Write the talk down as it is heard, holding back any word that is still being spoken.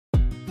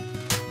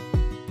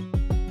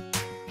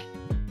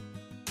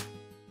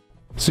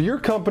So your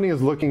company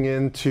is looking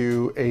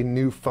into a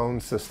new phone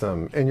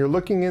system and you're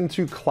looking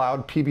into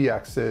cloud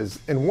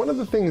PBXs, and one of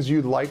the things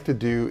you'd like to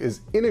do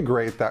is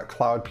integrate that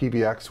cloud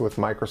PBX with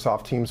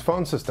Microsoft Teams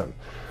phone system.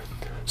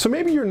 So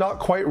maybe you're not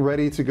quite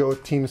ready to go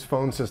with Teams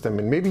phone system,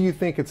 and maybe you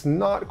think it's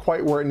not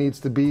quite where it needs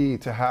to be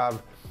to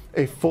have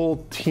a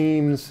full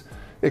Teams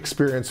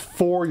experience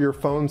for your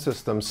phone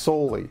system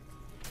solely.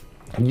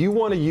 You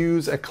want to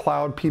use a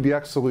cloud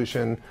PBX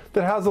solution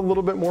that has a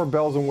little bit more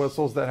bells and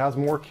whistles, that has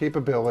more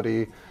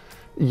capability,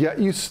 yet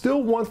you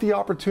still want the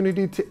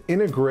opportunity to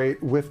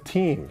integrate with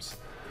Teams.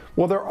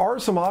 Well, there are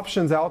some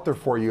options out there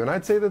for you, and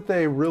I'd say that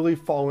they really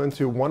fall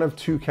into one of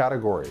two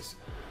categories.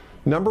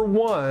 Number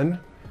one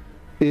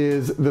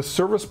is the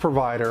service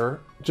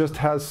provider just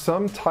has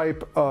some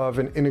type of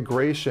an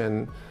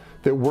integration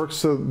that works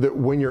so that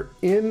when you're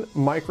in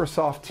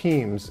Microsoft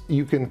Teams,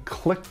 you can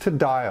click to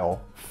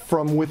dial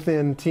from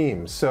within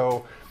Teams.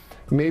 So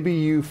maybe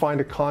you find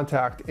a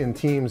contact in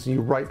Teams, you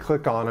right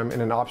click on them,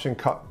 and an option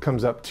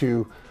comes up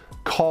to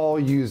call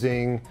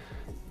using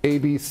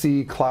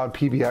ABC Cloud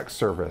PBX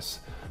service.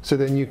 So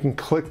then you can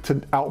click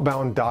to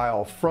outbound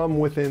dial from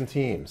within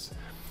Teams.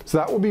 So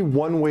that would be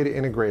one way to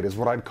integrate, is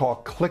what I'd call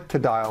click to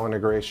dial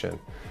integration.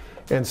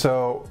 And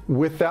so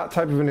with that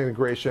type of an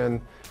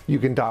integration, you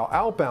can dial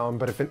outbound,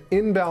 but if an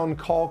inbound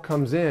call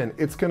comes in,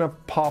 it's gonna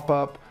pop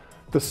up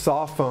the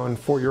soft phone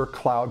for your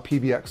cloud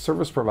PBX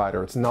service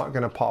provider. It's not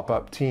gonna pop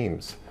up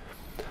Teams.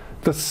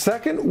 The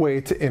second way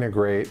to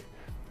integrate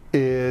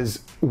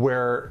is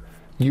where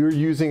you're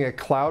using a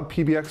cloud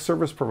PBX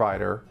service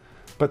provider,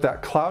 but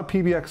that cloud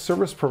PBX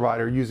service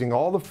provider you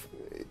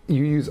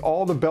use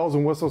all the bells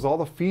and whistles, all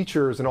the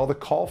features and all the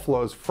call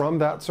flows from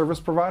that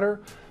service provider,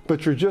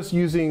 but you're just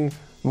using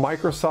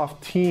Microsoft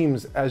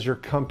Teams as your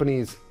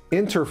company's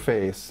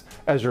interface,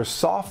 as your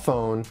soft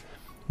phone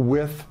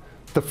with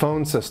the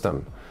phone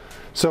system.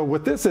 So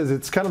what this is,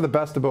 it's kind of the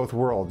best of both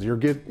worlds. You're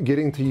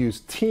getting to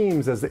use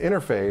Teams as the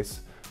interface,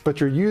 but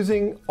you're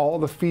using all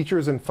the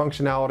features and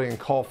functionality and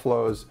call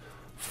flows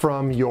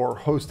from your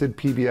hosted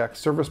PBX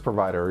service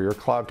provider or your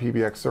cloud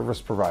PBX service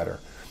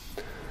provider.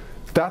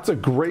 That's a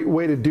great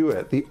way to do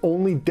it. The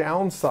only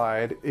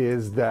downside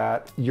is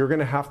that you're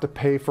gonna have to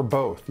pay for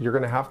both. You're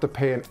gonna have to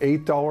pay an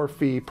 $8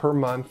 fee per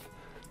month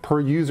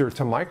per user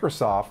to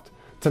Microsoft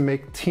to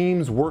make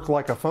Teams work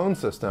like a phone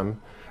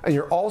system. And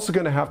you're also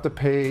gonna have to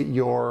pay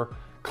your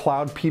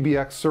cloud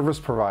PBX service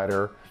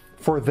provider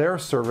for their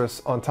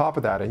service on top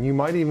of that. And you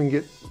might even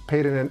get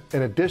paid an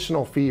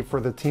additional fee for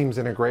the Teams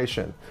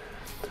integration.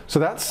 So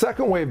that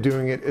second way of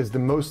doing it is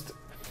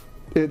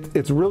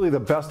it's really the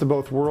best of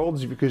both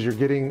worlds, because you're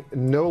getting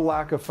no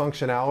lack of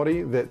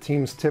functionality that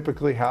Teams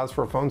typically has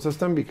for a phone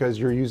system because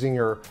you're using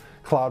your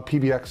cloud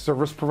PBX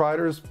service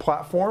provider's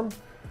platform,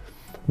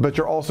 but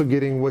you're also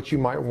getting what you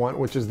might want,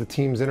 which is the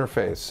Teams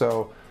interface.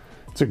 So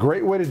it's a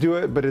great way to do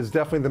it, but it's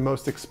definitely the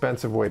most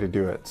expensive way to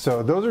do it.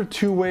 So those are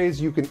two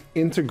ways you can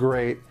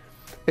integrate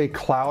a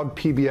cloud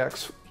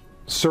PBX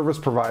service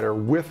provider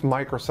with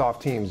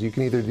Microsoft Teams. You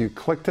can either do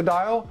click to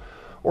dial,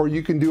 or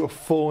you can do a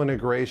full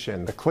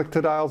integration. The click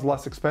to dial is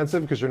less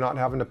expensive because you're not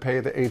having to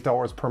pay the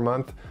 $8 per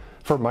month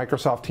for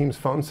Microsoft Teams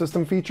phone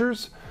system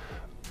features,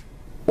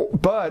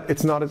 but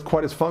it's not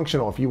quite as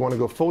functional. If you want to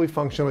go fully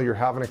functional, you're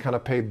having to kind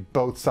of pay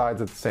both sides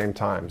at the same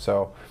time.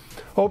 So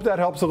hope that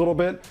helps a little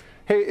bit.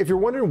 Hey, if you're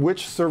wondering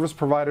which service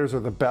providers are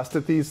the best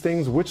at these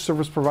things, which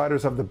service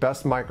providers have the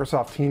best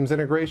Microsoft Teams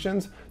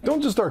integrations,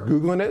 don't just start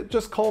Googling it,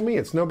 just call me,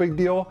 it's no big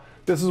deal.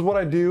 This is what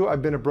I do.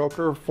 I've been a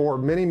broker for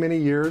many, many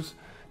years.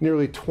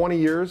 Nearly 20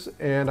 years,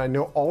 and I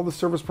know all the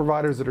service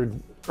providers that are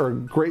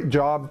doing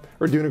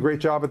a great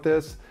job at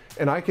this.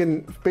 And I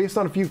can, based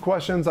on a few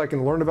questions, I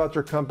can learn about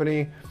your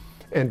company,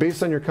 and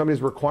based on your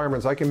company's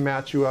requirements, I can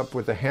match you up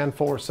with a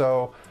handful or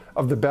so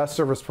of the best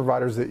service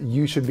providers that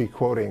you should be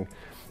quoting.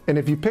 And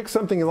if you pick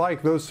something you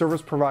like, those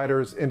service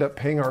providers end up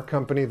paying our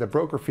company the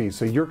broker fee,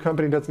 so your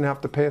company doesn't have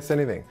to pay us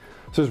anything.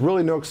 So there's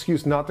really no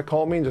excuse not to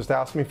call me and just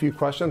ask me a few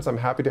questions. I'm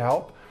happy to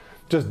help.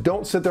 Just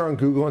don't sit there on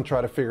Google and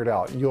try to figure it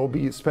out. You'll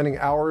be spending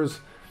hours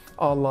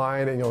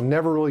online and you'll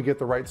never really get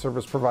the right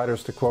service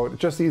providers to quote.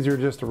 It's just easier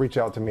just to reach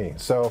out to me.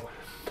 So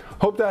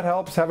hope that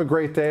helps. Have a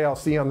great day. I'll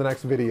see you on the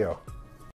next video.